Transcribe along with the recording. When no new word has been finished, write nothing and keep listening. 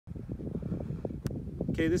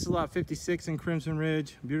Okay, this is lot 56 in Crimson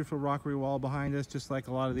Ridge. Beautiful rockery wall behind us, just like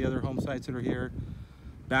a lot of the other home sites that are here.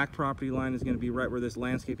 Back property line is going to be right where this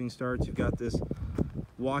landscaping starts. You've got this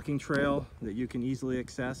walking trail that you can easily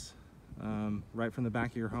access right from the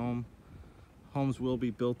back of your home. Homes will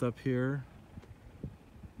be built up here,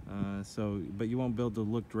 but you won't be able to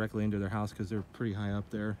look directly into their house because they're pretty high up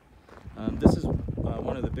there. This is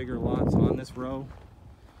one of the bigger lots on this row.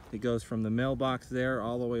 It goes from the mailbox there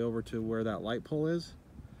all the way over to where that light pole is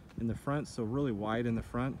in the front, so really wide in the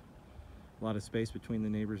front. A lot of space between the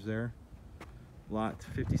neighbors there. Lot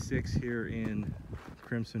 56 here in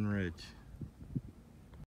Crimson Ridge.